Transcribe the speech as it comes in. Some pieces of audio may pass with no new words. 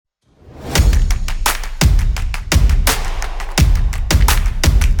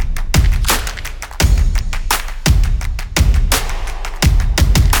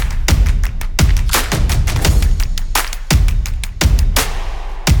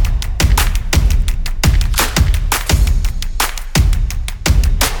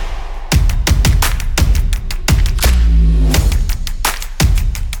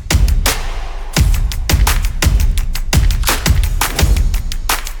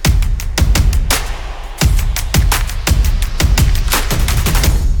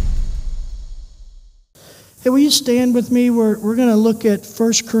Hey, will you stand with me? We're going to look at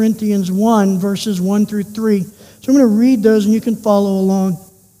 1 Corinthians 1, verses 1 through 3. So I'm going to read those and you can follow along.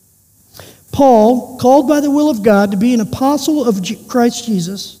 Paul, called by the will of God to be an apostle of Christ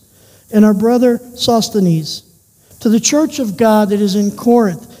Jesus, and our brother Sosthenes, to the church of God that is in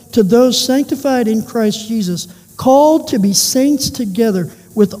Corinth, to those sanctified in Christ Jesus, called to be saints together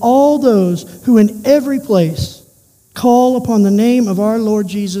with all those who in every place call upon the name of our Lord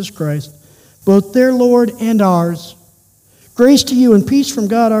Jesus Christ, both their Lord and ours. Grace to you and peace from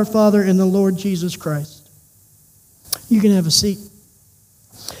God our Father and the Lord Jesus Christ. You can have a seat.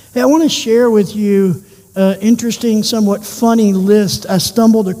 Hey, I want to share with you an interesting, somewhat funny list I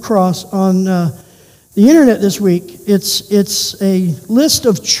stumbled across on the internet this week. It's a list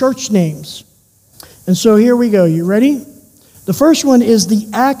of church names. And so here we go. You ready? The first one is the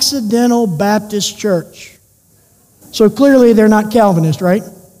Accidental Baptist Church. So clearly they're not Calvinist, right?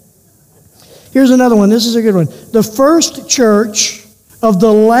 Here's another one. This is a good one. The First Church of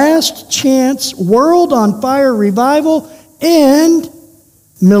the Last Chance World on Fire Revival and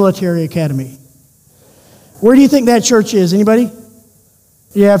Military Academy. Where do you think that church is? Anybody?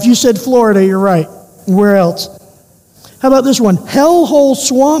 Yeah, if you said Florida, you're right. Where else? How about this one? Hellhole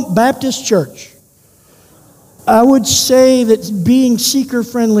Swamp Baptist Church. I would say that being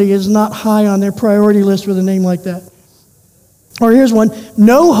seeker-friendly is not high on their priority list with a name like that. Or here's one,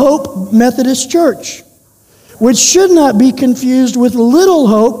 No Hope Methodist Church, which should not be confused with Little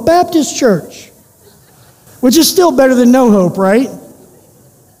Hope Baptist Church, which is still better than No Hope, right?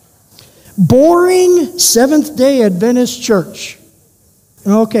 Boring Seventh-day Adventist Church.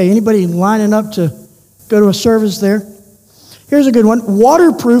 Okay, anybody lining up to go to a service there? Here's a good one,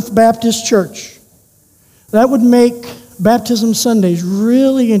 Waterproof Baptist Church. That would make baptism Sundays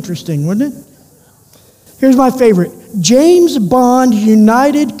really interesting, wouldn't it? Here's my favorite. James Bond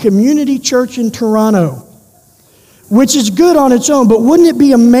United Community Church in Toronto, which is good on its own, but wouldn't it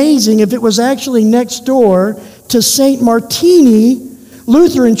be amazing if it was actually next door to St. Martini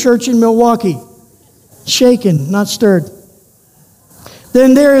Lutheran Church in Milwaukee? Shaken, not stirred.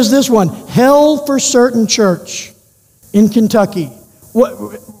 Then there is this one, Hell for Certain Church in Kentucky.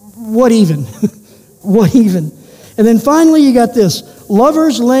 What even? What even? And then finally you got this,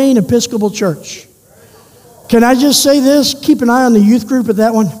 Lover's Lane Episcopal Church. Can I just say this? Keep an eye on the youth group at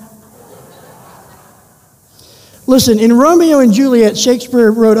that one. Listen, in Romeo and Juliet, Shakespeare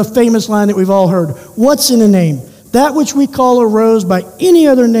wrote a famous line that we've all heard. What's in a name? That which we call a rose by any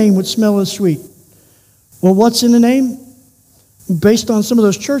other name would smell as sweet. Well, what's in a name? Based on some of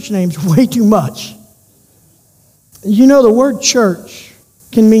those church names, way too much. You know, the word church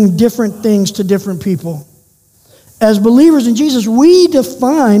can mean different things to different people. As believers in Jesus, we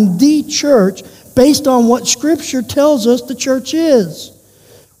define the church based on what Scripture tells us the church is.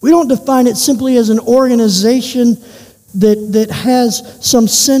 We don't define it simply as an organization that has some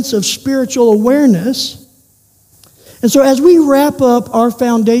sense of spiritual awareness. And so as we wrap up our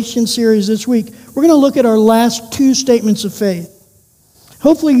foundation series this week, we're going to look at our last two statements of faith.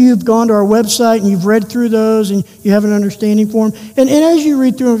 Hopefully you've gone to our website and you've read through those and you have an understanding for them. And as you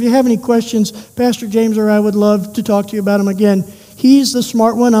read through them, if you have any questions, Pastor James or I would love to talk to you about them again. He's the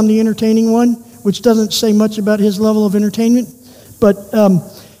smart one, I'm the entertaining one, which doesn't say much about his level of entertainment. But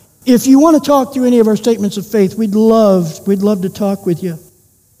if you want to talk through any of our statements of faith, we'd love to talk with you.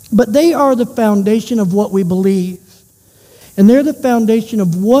 But they are the foundation of what we believe. And they're the foundation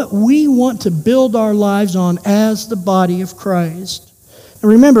of what we want to build our lives on as the body of Christ. And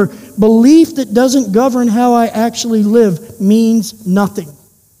remember, belief that doesn't govern how I actually live means nothing.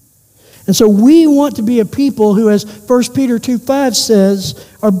 And so we want to be a people who, as 1 Peter 2:5 says,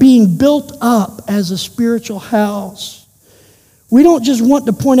 are being built up as a spiritual house. We don't just want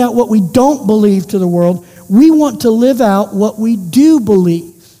to point out what we don't believe to the world. We want to live out what we do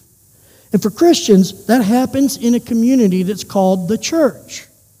believe. And for Christians, that happens in a community that's called the church.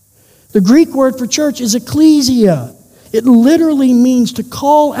 The Greek word for church is ecclesia. It literally means to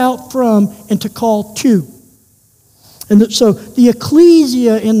call out from and to call to. And so the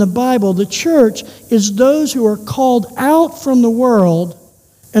ecclesia in the Bible, the church, is those who are called out from the world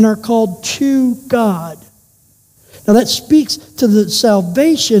and are called to God. Now that speaks to the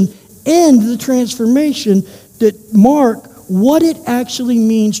salvation and the transformation that mark what it actually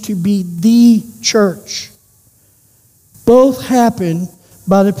means to be the church. Both happen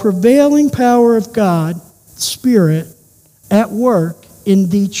by the prevailing power of God, Spirit, at work in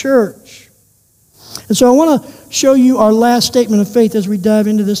the church. And so I want to show you our last statement of faith as we dive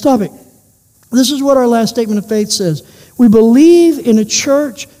into this topic. This is what our last statement of faith says. We believe in a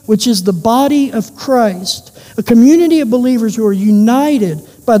church which is the body of Christ, a community of believers who are united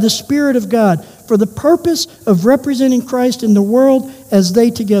by the Spirit of God for the purpose of representing Christ in the world as they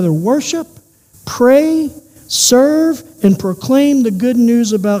together worship, pray, serve, and proclaim the good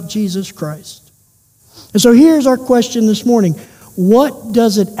news about Jesus Christ. And so here's our question this morning. What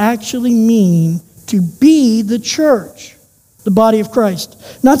does it actually mean to be the church, the body of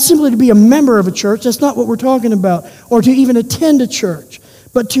Christ? Not simply to be a member of a church, that's not what we're talking about, or to even attend a church,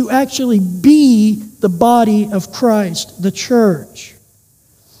 but to actually be the body of Christ, the church.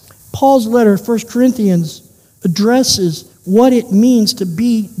 Paul's letter, 1 Corinthians, addresses what it means to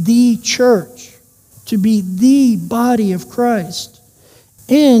be the church, to be the body of Christ,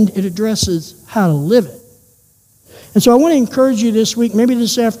 and it addresses how to live it. And so I want to encourage you this week, maybe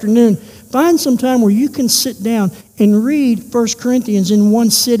this afternoon, find some time where you can sit down and read 1 Corinthians in one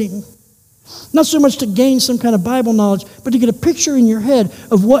sitting. Not so much to gain some kind of Bible knowledge, but to get a picture in your head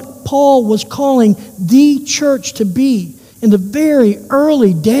of what Paul was calling the church to be in the very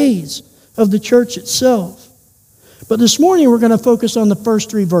early days of the church itself. But this morning we're going to focus on the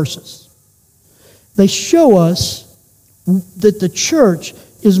first 3 verses. They show us that the church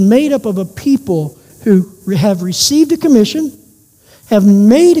is made up of a people who have received a commission, have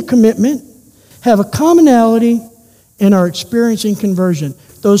made a commitment, have a commonality, and are experiencing conversion.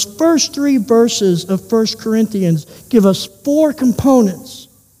 Those first 3 verses of 1 Corinthians give us 4 components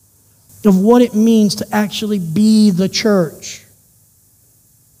of what it means to actually be the church.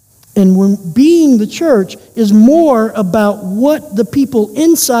 And when being the church is more about what the people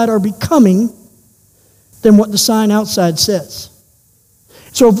inside are becoming than what the sign outside says.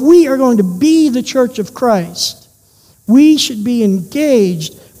 So if we are going to be the church of Christ, we should be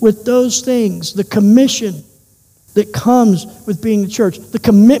engaged with those things, the commission that comes with being the church, the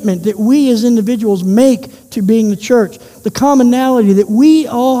commitment that we as individuals make to being the church, the commonality that we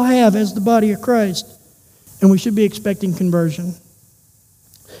all have as the body of Christ, and we should be expecting conversion.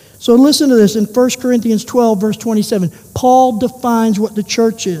 So listen to this. In 1 Corinthians 12, verse 27, Paul defines what the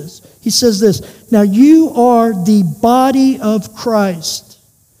church is. He says this, "Now you are the body of Christ,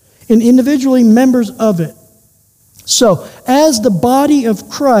 and individually members of it. So, as the body of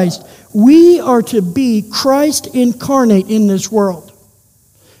Christ, we are to be Christ incarnate in this world.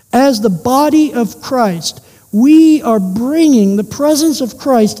 As the body of Christ, we are bringing the presence of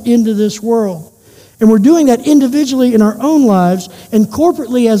Christ into this world. And we're doing that individually in our own lives and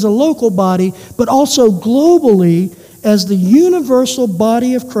corporately as a local body, but also globally as the universal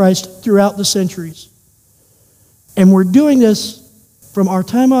body of Christ throughout the centuries. And we're doing this from our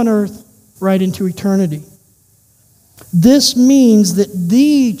time on earth right into eternity. This means that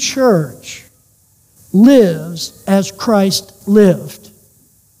the church lives as Christ lived,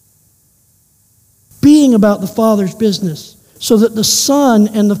 being about the Father's business, so that the Son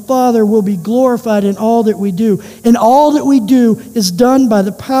and the Father will be glorified in all that we do. And all that we do is done by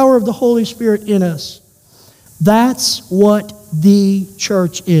the power of the Holy Spirit in us. That's what the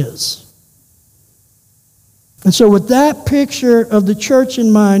church is. And so with that picture of the church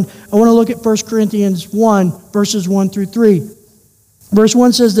in mind, I want to look at 1 Corinthians 1, verses 1 through 3. Verse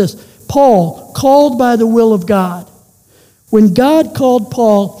 1 says this, Paul, called by the will of God. When God called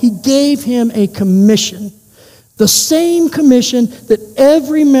Paul, he gave him a commission. The same commission that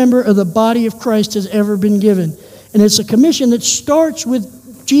every member of the body of Christ has ever been given. And it's a commission that starts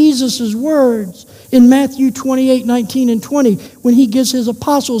with Jesus' words in Matthew 28, 19 and 20, when he gives his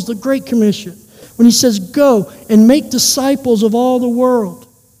apostles the Great Commission. When he says, go and make disciples of all the world.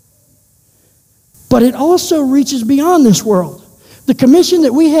 But it also reaches beyond this world. The commission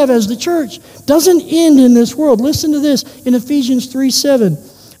that we have as the church doesn't end in this world. Listen to this in Ephesians 3:7.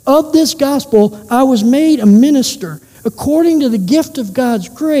 Of this gospel I was made a minister according to the gift of God's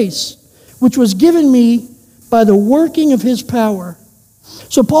grace, which was given me by the working of his power.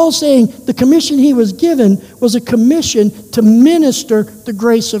 So Paul's saying the commission he was given was a commission to minister the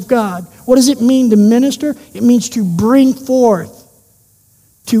grace of God. What does it mean to minister? It means to bring forth,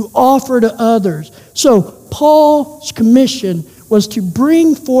 to offer to others. So Paul's commission was to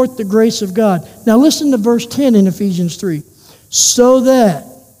bring forth the grace of God. Now listen to verse 10 in Ephesians 3. So that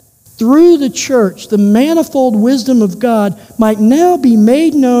through the church, the manifold wisdom of God might now be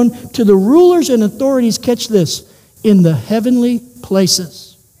made known to the rulers and authorities, catch this, in the heavenly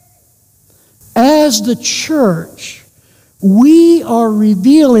places. As the church, we are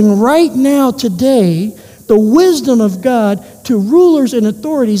revealing right now today the wisdom of God to rulers and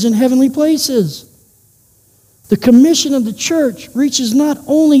authorities in heavenly places. The commission of the church reaches not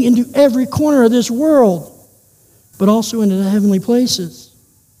only into every corner of this world, but also into the heavenly places.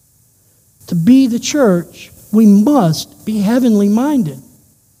 To be the church, we must be heavenly minded.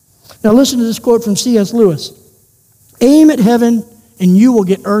 Now listen to this quote from C.S. Lewis. Aim at heaven and you will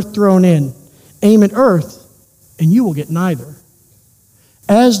get earth thrown in. Aim at earth, and you will get neither.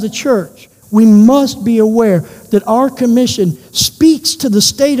 As the church, we must be aware that our commission speaks to the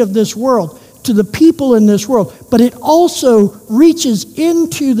state of this world, to the people in this world, but it also reaches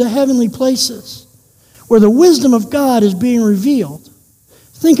into the heavenly places where the wisdom of God is being revealed.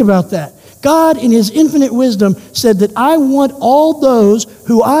 Think about that. God, in His infinite wisdom, said that I want all those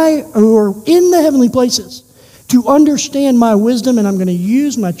who are in the heavenly places to understand my wisdom, and I'm going to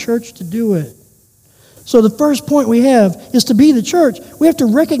use my church to do it. So the first point we have is to be the church. We have to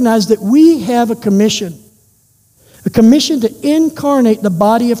recognize that we have a commission to incarnate the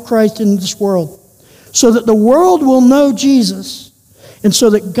body of Christ in this world so that the world will know Jesus and so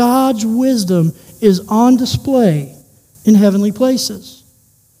that God's wisdom is on display in heavenly places.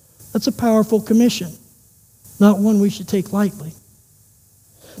 That's a powerful commission, not one we should take lightly.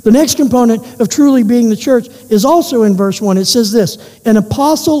 The next component of truly being the church is also in verse 1. It says this, an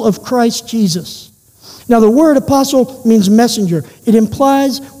apostle of Christ Jesus. Now the word apostle means messenger. It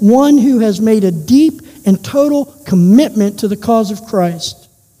implies one who has made a deep and total commitment to the cause of Christ.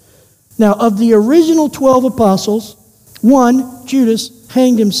 Now of the original 12 apostles, 1, Judas,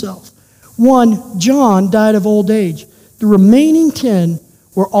 hanged himself. 1, John, died of old age. The remaining 10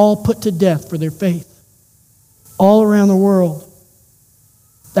 were all put to death for their faith. All around the world.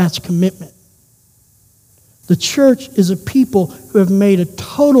 That's commitment. The church is a people who have made a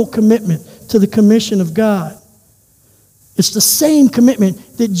total commitment to the commission of God. It's the same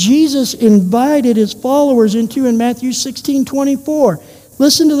commitment that Jesus invited His followers into in Matthew 16:24.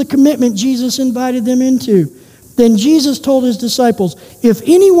 Listen to the commitment Jesus invited them into. Then Jesus told His disciples, if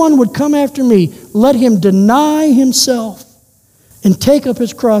anyone would come after me, let him deny himself and take up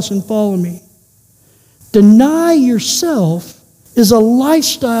his cross and follow me. Deny yourself is a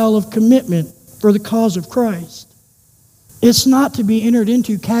lifestyle of commitment for the cause of Christ. It's not to be entered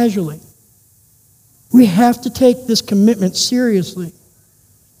into casually. We have to take this commitment seriously.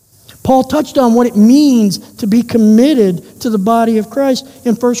 Paul touched on what it means to be committed to the body of Christ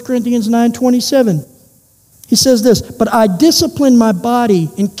in 1 Corinthians 9:27. He says this, but I discipline my body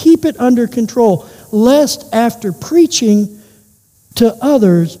and keep it under control, lest after preaching to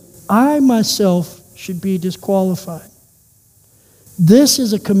others, I myself should be disqualified. This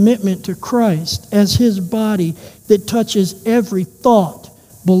is a commitment to Christ as His body that touches every thought,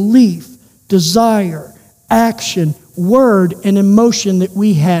 belief, desire, action, word, and emotion that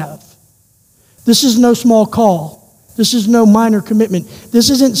we have. This is no small call. This is no minor commitment. This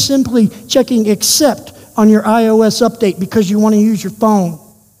isn't simply checking accept on your iOS update because you want to use your phone.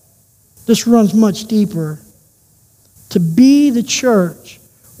 This runs much deeper. To be the church,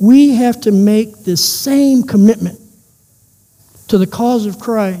 we have to make this same commitment to the cause of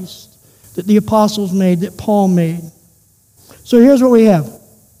Christ that the apostles made, that Paul made. So here's what we have.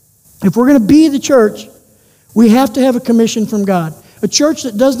 If we're going to be the church, we have to have a commission from God. A church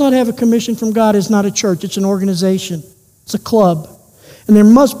that does not have a commission from God is not a church. It's an organization. It's a club. And there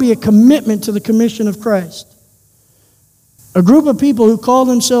must be a commitment to the commission of Christ. A group of people who call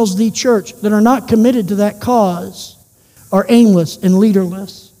themselves the church that are not committed to that cause are aimless and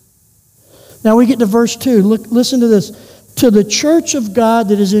leaderless. Now we get to verse 2. Listen to this. To the church of God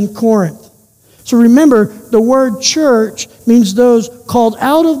that is in Corinth. So remember, the word church means those called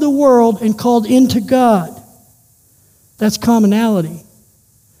out of the world and called into God. That's commonality.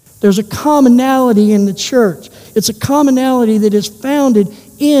 There's a commonality in the church. It's a commonality that is founded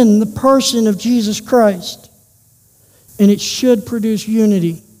in the person of Jesus Christ. And it should produce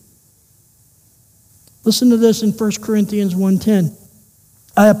unity. Listen to this in 1 Corinthians 1:10.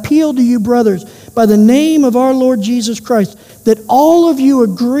 I appeal to you, brothers, by the name of our Lord Jesus Christ, that all of you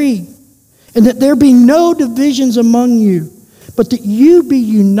agree, and that there be no divisions among you, but that you be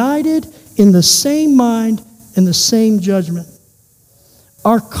united in the same mind and the same judgment.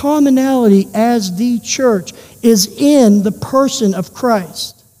 Our commonality as the church is in the person of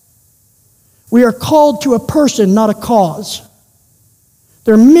Christ. We are called to a person, not a cause.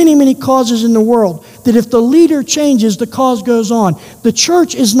 There are many, many causes in the world that if the leader changes, the cause goes on. The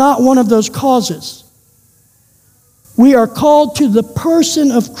church is not one of those causes. We are called to the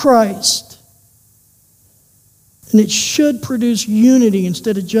person of Christ. And it should produce unity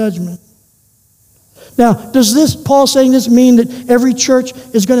instead of judgment. Now, does this, Paul saying this, mean that every church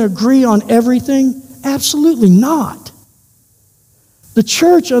is going to agree on everything? Absolutely not. The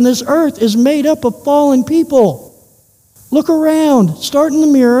church on this earth is made up of fallen people. Look around. Start in the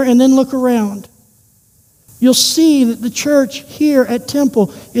mirror and then look around. You'll see that the church here at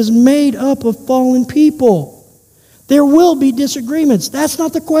Temple is made up of fallen people. There will be disagreements. That's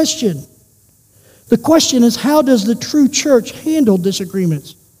not the question. The question is, how does the true church handle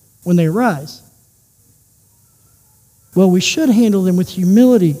disagreements when they arise? Well, we should handle them with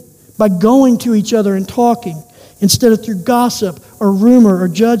humility by going to each other and talking instead of through gossip or rumor or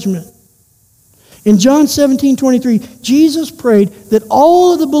judgment. In John 17:23, Jesus prayed that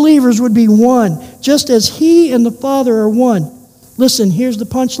all of the believers would be one, just as He and the Father are one. Listen, here's the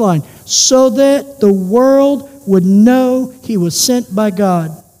punchline. So that the world would know He was sent by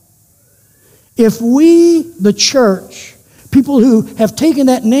God. If we, the church, people who have taken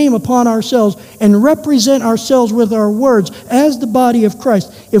that name upon ourselves and represent ourselves with our words as the body of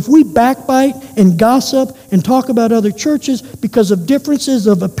Christ, if we backbite and gossip and talk about other churches because of differences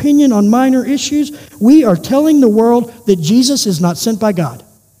of opinion on minor issues, we are telling the world that Jesus is not sent by God.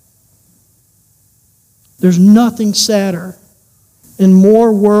 There's nothing sadder and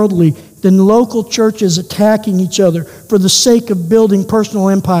more worldly than local churches attacking each other for the sake of building personal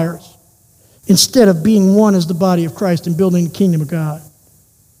empires, instead of being one as the body of Christ and building the kingdom of God.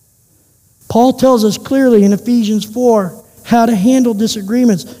 Paul tells us clearly in Ephesians 4 how to handle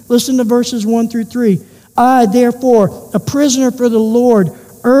disagreements. Listen to verses 1 through 3. I, therefore, a prisoner for the Lord,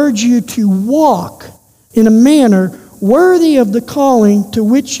 urge you to walk in a manner worthy of the calling to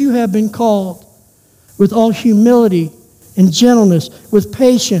which you have been called, with all humility and gentleness, with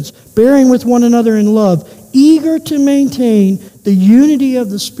patience, bearing with one another in love, eager to maintain the unity of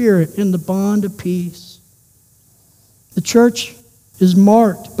the Spirit in the bond of peace. The church is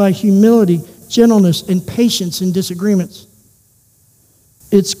marked by humility, gentleness, and patience in disagreements.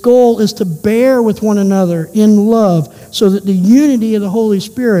 Its goal is to bear with one another in love so that the unity of the Holy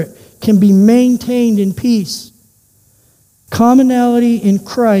Spirit can be maintained in peace. Commonality in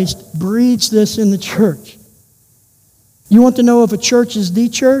Christ breeds this in the church. You want to know if a church is the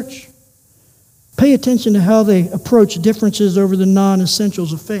church? Pay attention to how they approach differences over the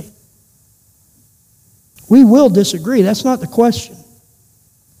non-essentials of faith. We will disagree. That's not the question.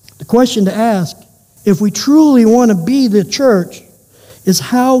 The question to ask, if we truly want to be the church, is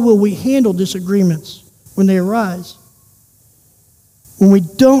how will we handle disagreements when they arise? When we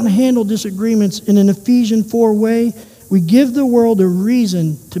don't handle disagreements in an Ephesians 4 way, we give the world a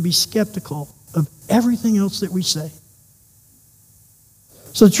reason to be skeptical of everything else that we say.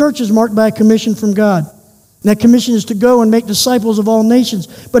 So the church is marked by a commission from God. And that commission is to go and make disciples of all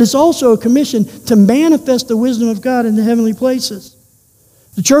nations. But it's also a commission to manifest the wisdom of God in the heavenly places.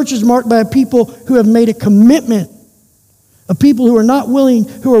 The church is marked by a people who have made a commitment. A people who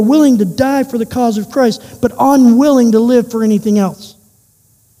are willing to die for the cause of Christ, but unwilling to live for anything else.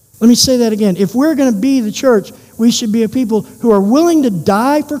 Let me say that again. If we're going to be the church, we should be a people who are willing to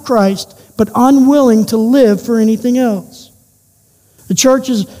die for Christ, but unwilling to live for anything else. The church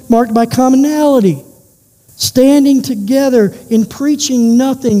is marked by commonality, standing together in preaching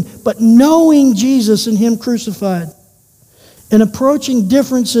nothing but knowing Jesus and Him crucified, and approaching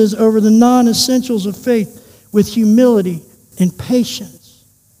differences over the non-essentials of faith with humility and patience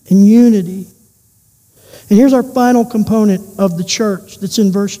and unity. And here's our final component of the church that's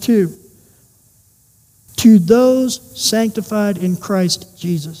in verse 2. To those sanctified in Christ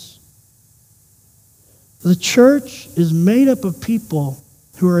Jesus. The church is made up of people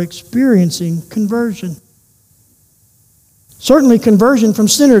who are experiencing conversion. Certainly conversion from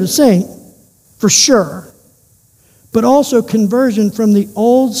sinner to saint, for sure. But also conversion from the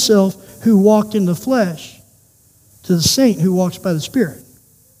old self who walked in the flesh to the saint who walks by the Spirit.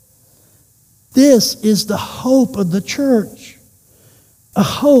 This is the hope of the church. A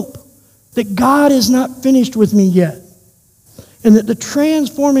hope that God is not finished with me yet. And that the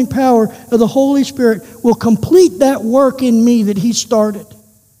transforming power of the Holy Spirit will complete that work in me that He started.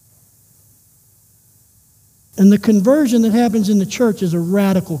 And the conversion that happens in the church is a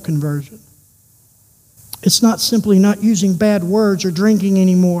radical conversion. It's not simply not using bad words or drinking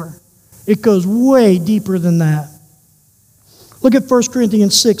anymore. It goes way deeper than that. Look at 1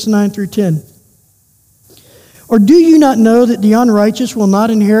 Corinthians 6, 9 through 10. Or do you not know that the unrighteous will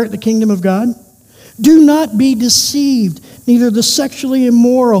not inherit the kingdom of God? Do not be deceived. Neither the sexually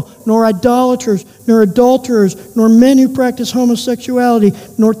immoral, nor idolaters, nor adulterers, nor men who practice homosexuality,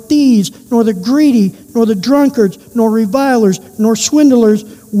 nor thieves, nor the greedy, nor the drunkards, nor revilers, nor swindlers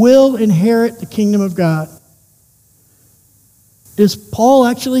will inherit the kingdom of God. Is Paul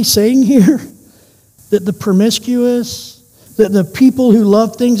actually saying here that the promiscuous, that the people who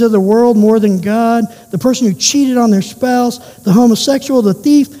love things of the world more than God, the person who cheated on their spouse, the homosexual, the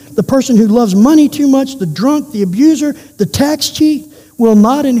thief, the person who loves money too much, the drunk, the abuser, the tax cheat, will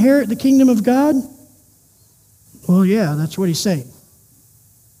not inherit the kingdom of God? Well, yeah, that's what he's saying.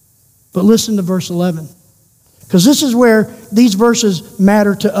 But listen to verse 11. Because this is where these verses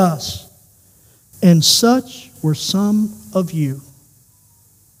matter to us. And such were some of you.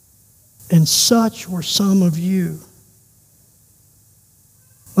 And such were some of you.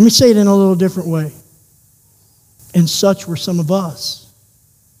 Let me say it in a little different way. And such were some of us.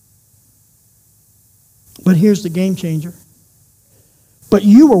 But here's the game changer. But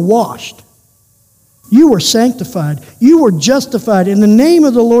you were washed. You were sanctified. You were justified in the name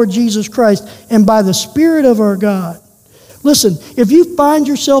of the Lord Jesus Christ and by the Spirit of our God. Listen, if you find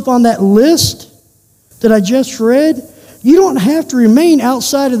yourself on that list that I just read, you don't have to remain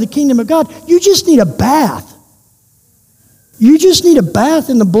outside of the kingdom of God. You just need a bath. You just need a bath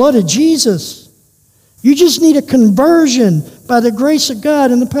in the blood of Jesus. You just need a conversion by the grace of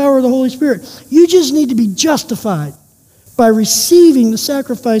God and the power of the Holy Spirit. You just need to be justified by receiving the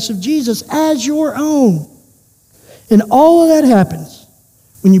sacrifice of Jesus as your own. And all of that happens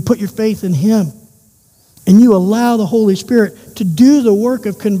when you put your faith in Him and you allow the Holy Spirit to do the work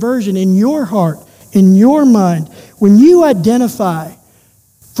of conversion in your heart, in your mind. When you identify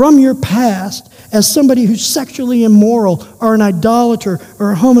from your past as somebody who's sexually immoral or an idolater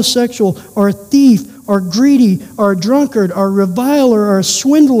or a homosexual or a thief or greedy or a drunkard or a reviler or a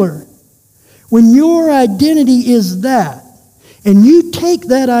swindler, when your identity is that, and you take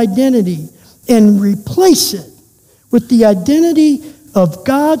that identity and replace it with the identity of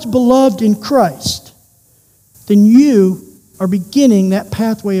God's beloved in Christ, then you are beginning that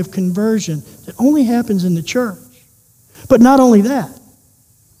pathway of conversion that only happens in the church. But not only that,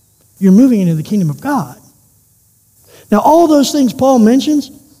 you're moving into the kingdom of God. Now, all those things Paul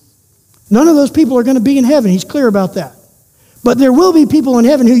mentions, none of those people are going to be in heaven. He's clear about that. But there will be people in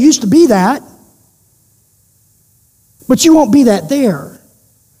heaven who used to be that. But you won't be that there.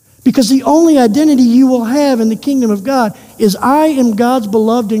 Because the only identity you will have in the kingdom of God is I am God's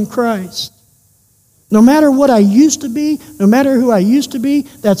beloved in Christ. No matter what I used to be, no matter who I used to be,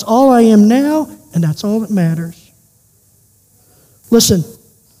 that's all I am now, and that's all that matters. Listen,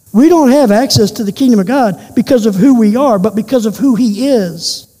 we don't have access to the kingdom of God because of who we are, but because of who He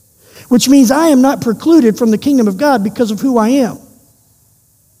is. Which means I am not precluded from the kingdom of God because of who I am.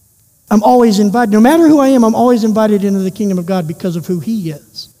 I'm always invited. No matter who I am, I'm always invited into the kingdom of God because of who He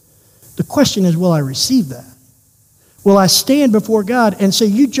is. The question is, will I receive that? Will I stand before God and say,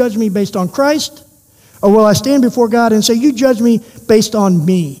 you judge me based on Christ? Or will I stand before God and say, you judge me based on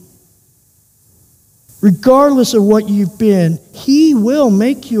me? Regardless of what you've been, He will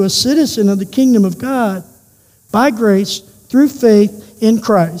make you a citizen of the kingdom of God by grace through faith in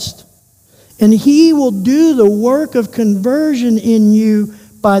Christ. And He will do the work of conversion in you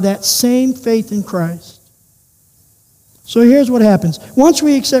by that same faith in Christ. So here's what happens. Once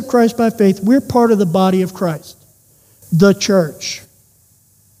we accept Christ by faith, we're part of the body of Christ, the church.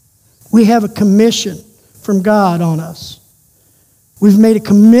 We have a commission from God on us. We've made a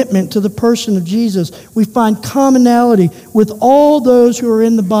commitment to the person of Jesus. We find commonality with all those who are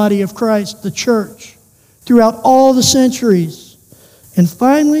in the body of Christ, the church, throughout all the centuries. And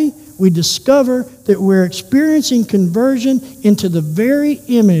finally, we discover that we're experiencing conversion into the very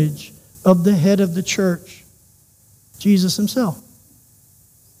image of the head of the church, Jesus Himself.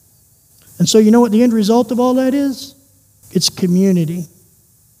 And so you know what the end result of all that is? It's community.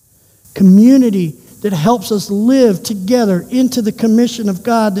 Community that helps us live together into the commission of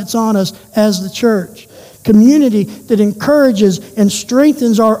God that's on us as the church. Community that encourages and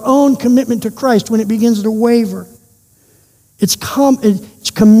strengthens our own commitment to Christ when it begins to waver. It's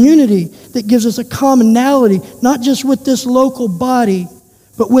community that gives us a commonality, not just with this local body,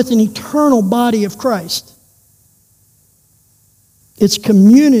 but with an eternal body of Christ. It's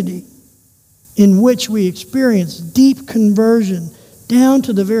community in which we experience deep conversion down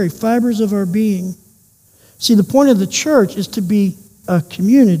to the very fibers of our being. See, the point of the church is to be a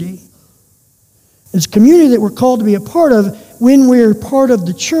community. It's a community that we're called to be a part of when we're part of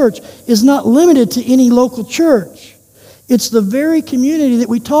the church is not limited to any local church. It's the very community that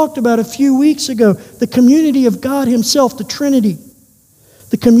we talked about a few weeks ago, the community of God Himself, the Trinity,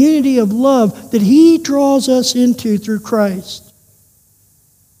 the community of love that He draws us into through Christ.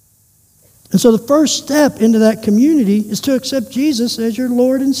 And so the first step into that community is to accept Jesus as your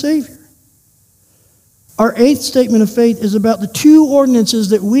Lord and Savior. Our eighth statement of faith is about the two ordinances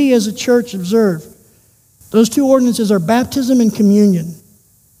that we as a church observe. Those two ordinances are baptism and communion.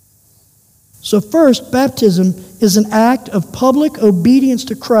 So first, baptism is an act of public obedience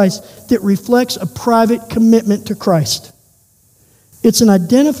to Christ that reflects a private commitment to Christ. It's an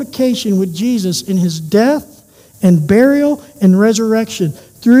identification with Jesus in His death and burial and resurrection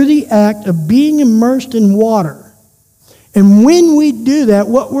through the act of being immersed in water. And when we do that,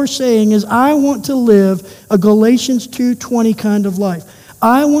 what we're saying is, I want to live a Galatians 2:20 kind of life.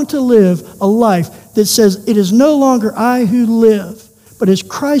 I want to live a life that says, it is no longer I who live, but it's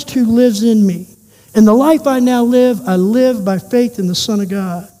Christ who lives in me. And the life I now live, I live by faith in the Son of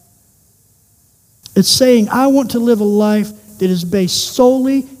God. It's saying, I want to live a life that is based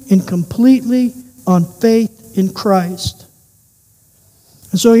solely and completely on faith in Christ.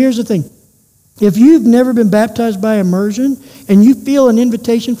 And so here's the thing. If you've never been baptized by immersion and you feel an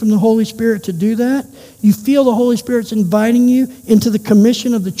invitation from the Holy Spirit to do that, you feel the Holy Spirit's inviting you into the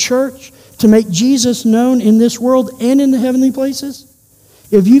commission of the church to make Jesus known in this world and in the heavenly places,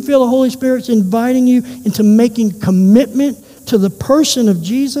 if you feel the Holy Spirit's inviting you into making commitment to the person of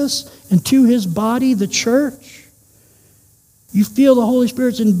Jesus and to his body, the church, you feel the Holy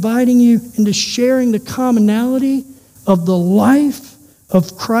Spirit's inviting you into sharing the commonality of the life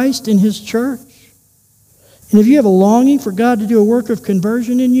of Christ in his church. And if you have a longing for God to do a work of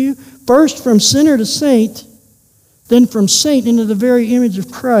conversion in you, first from sinner to saint, then from saint into the very image of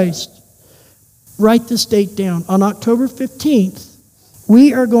Christ, write this date down. On October 15th,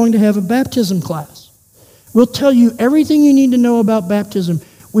 we are going to have a baptism class. We'll tell you everything you need to know about baptism.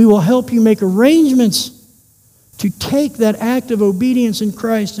 We will help you make arrangements to take that act of obedience in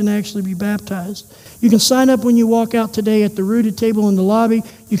Christ and actually be baptized. You can sign up when you walk out today at the rooted table in the lobby.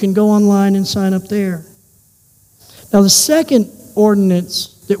 You can go online and sign up there. Now, the second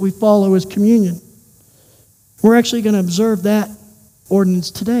ordinance that we follow is communion. We're actually going to observe that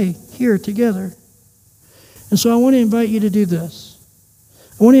ordinance today, here together. And so I want to invite you to do this.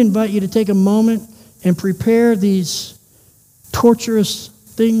 I want to invite you to take a moment and prepare these torturous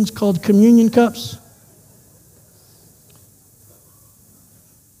things called communion cups.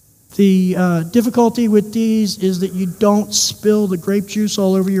 The difficulty with these is that you don't spill the grape juice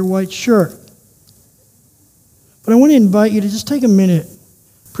all over your white shirt. But I want to invite you to just take a minute,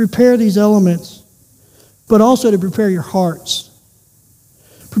 prepare these elements, but also to prepare your hearts.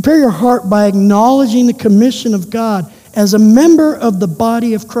 Prepare your heart by acknowledging the commission of God as a member of the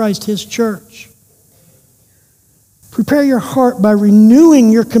body of Christ, his church. Prepare your heart by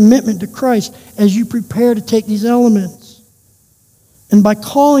renewing your commitment to Christ as you prepare to take these elements. And by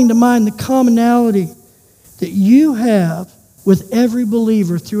calling to mind the commonality that you have with every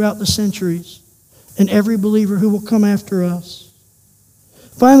believer throughout the centuries and every believer who will come after us.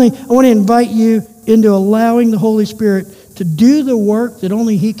 Finally, I want to invite you into allowing the Holy Spirit to do the work that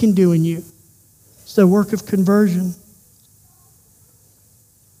only he can do in you. It's the work of conversion.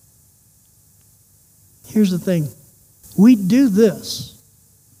 Here's the thing. We do this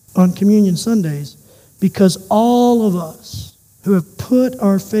on Communion Sundays because all of us who have put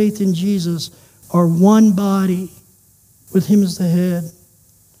our faith in Jesus are one body with him as the head.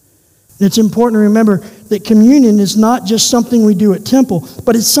 And it's important to remember that communion is not just something we do at temple,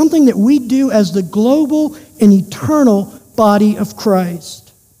 but it's something that we do as the global and eternal body of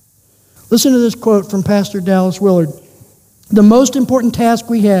Christ. Listen to this quote from Pastor Dallas Willard. The most important task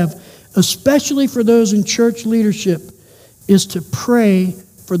we have, especially for those in church leadership, is to pray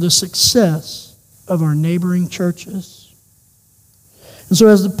for the success of our neighboring churches. And so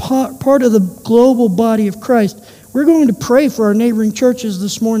as the part of the global body of Christ, we're going to pray for our neighboring churches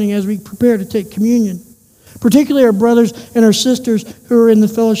this morning as we prepare to take communion. Particularly our brothers and our sisters who are in the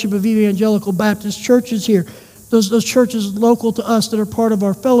Fellowship of Evangelical Baptist Churches here. Those churches local to us that are part of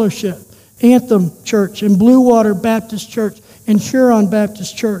our fellowship. Anthem Church and Blue Water Baptist Church and Huron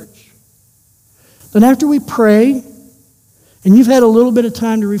Baptist Church. Then after we pray, and you've had a little bit of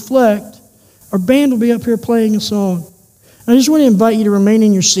time to reflect, our band will be up here playing a song. And I just want to invite you to remain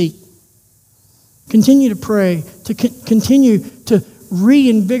in your seat. Continue to pray, to continue to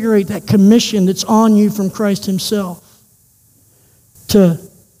reinvigorate that commission that's on you from Christ himself. To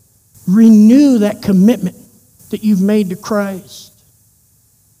renew that commitment that you've made to Christ.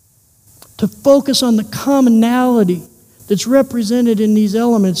 To focus on the commonality that's represented in these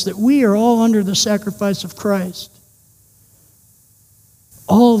elements, that we are all under the sacrifice of Christ.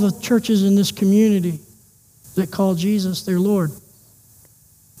 All the churches in this community that call Jesus their Lord.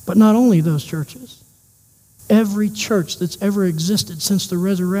 But not only those churches. Every church that's ever existed since the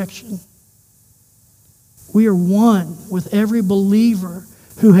resurrection. We are one with every believer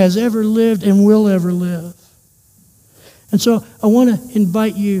who has ever lived and will ever live. And so I want to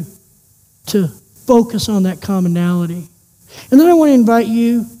invite you to focus on that commonality. And then I want to invite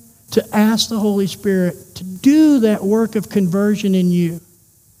you to ask the Holy Spirit to do that work of conversion in you.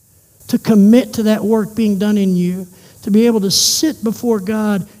 To commit to that work being done in you. To be able to sit before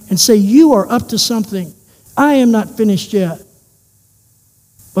God and say, you are up to something. I am not finished yet.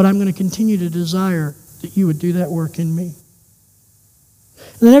 But I'm going to continue to desire that you would do that work in me.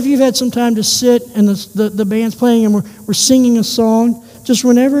 And then after you've had some time to sit and the band's playing and we're singing a song, just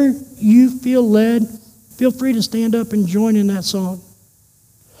whenever you feel led, feel free to stand up and join in that song.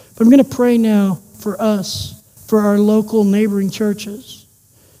 But I'm going to pray now for us, for our local neighboring churches,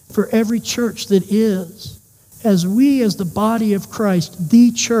 for every church that is, as we as the body of Christ,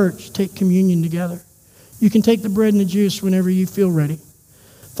 the church, take communion together. You can take the bread and the juice whenever you feel ready.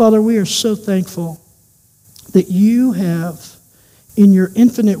 Father, we are so thankful that you have, in your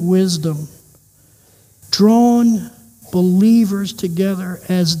infinite wisdom, drawn believers together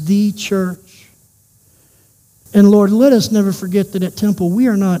as the church. And Lord, let us never forget that at Temple, we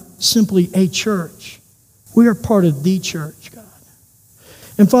are not simply a church. We are part of the church, God.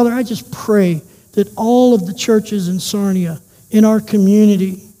 And Father, I just pray that all of the churches in Sarnia, in our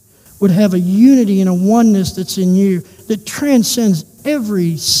community, would have a unity and a oneness that's in you that transcends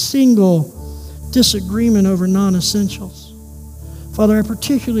every single disagreement over non-essentials. Father, I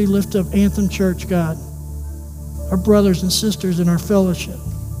particularly lift up Anthem Church, God, our brothers and sisters in our fellowship,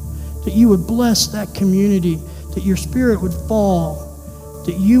 that you would bless that community, that your Spirit would fall,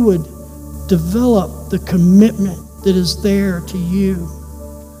 that you would develop the commitment that is there to you,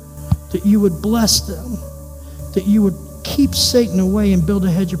 that you would bless them, that you would keep Satan away and build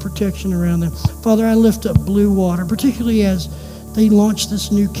a hedge of protection around them. Father, I lift up Blue Water, particularly as they launch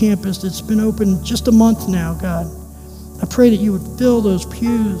this new campus that's been open just a month now, God. I pray that you would fill those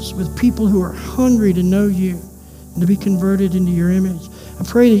pews with people who are hungry to know you and to be converted into your image. I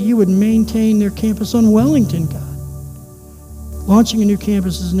pray that you would maintain their campus on Wellington, God. Launching a new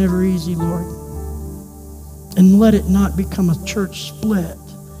campus is never easy, Lord. And let it not become a church split,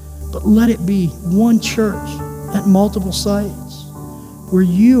 but let it be one church at multiple sites where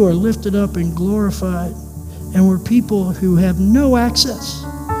you are lifted up and glorified, and where people who have no access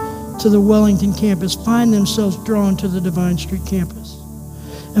to the Wellington campus find themselves drawn to the Divine Street campus.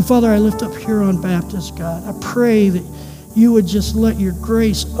 And Father, I lift up Huron Baptist, God. I pray that you would just let your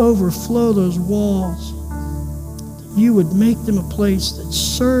grace overflow those walls. That you would make them a place that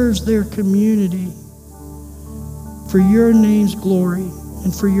serves their community for your name's glory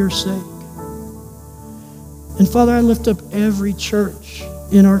and for your sake. And Father, I lift up every church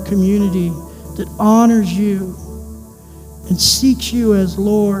in our community that honors you and seeks you as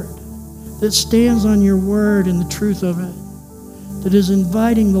Lord, that stands on your word and the truth of it, that is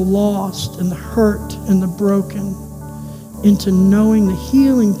inviting the lost and the hurt and the broken into knowing the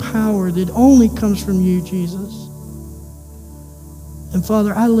healing power that only comes from you, Jesus. And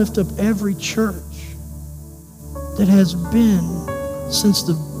Father, I lift up every church that has been since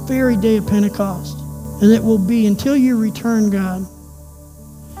the very day of Pentecost, and that will be until you return, God,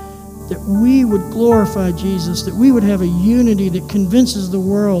 that we would glorify Jesus, that we would have a unity that convinces the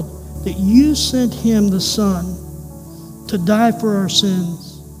world that you sent him, the Son, to die for our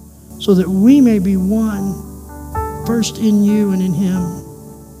sins, so that we may be one, first in you and in him,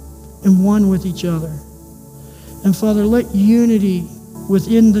 and one with each other. And Father, let unity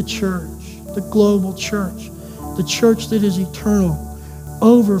within the church, the global church, the church that is eternal,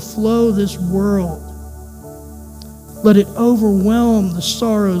 overflow this world. Let it overwhelm the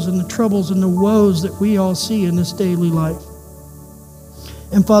sorrows and the troubles and the woes that we all see in this daily life.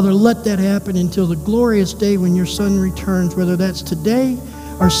 And Father, let that happen until the glorious day when your Son returns, whether that's today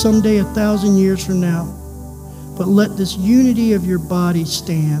or someday 1,000 years from now. But let this unity of your body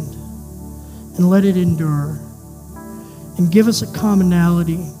stand, and let it endure. And give us a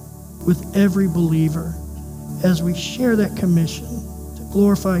commonality with every believer as we share that commission to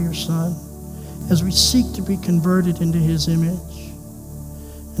glorify your Son, as we seek to be converted into his image,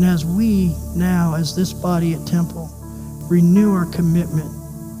 and as we now, as this body at Temple, renew our commitment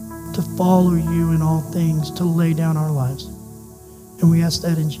to follow you in all things, to lay down our lives. And we ask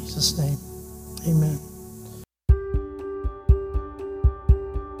that in Jesus' name. Amen.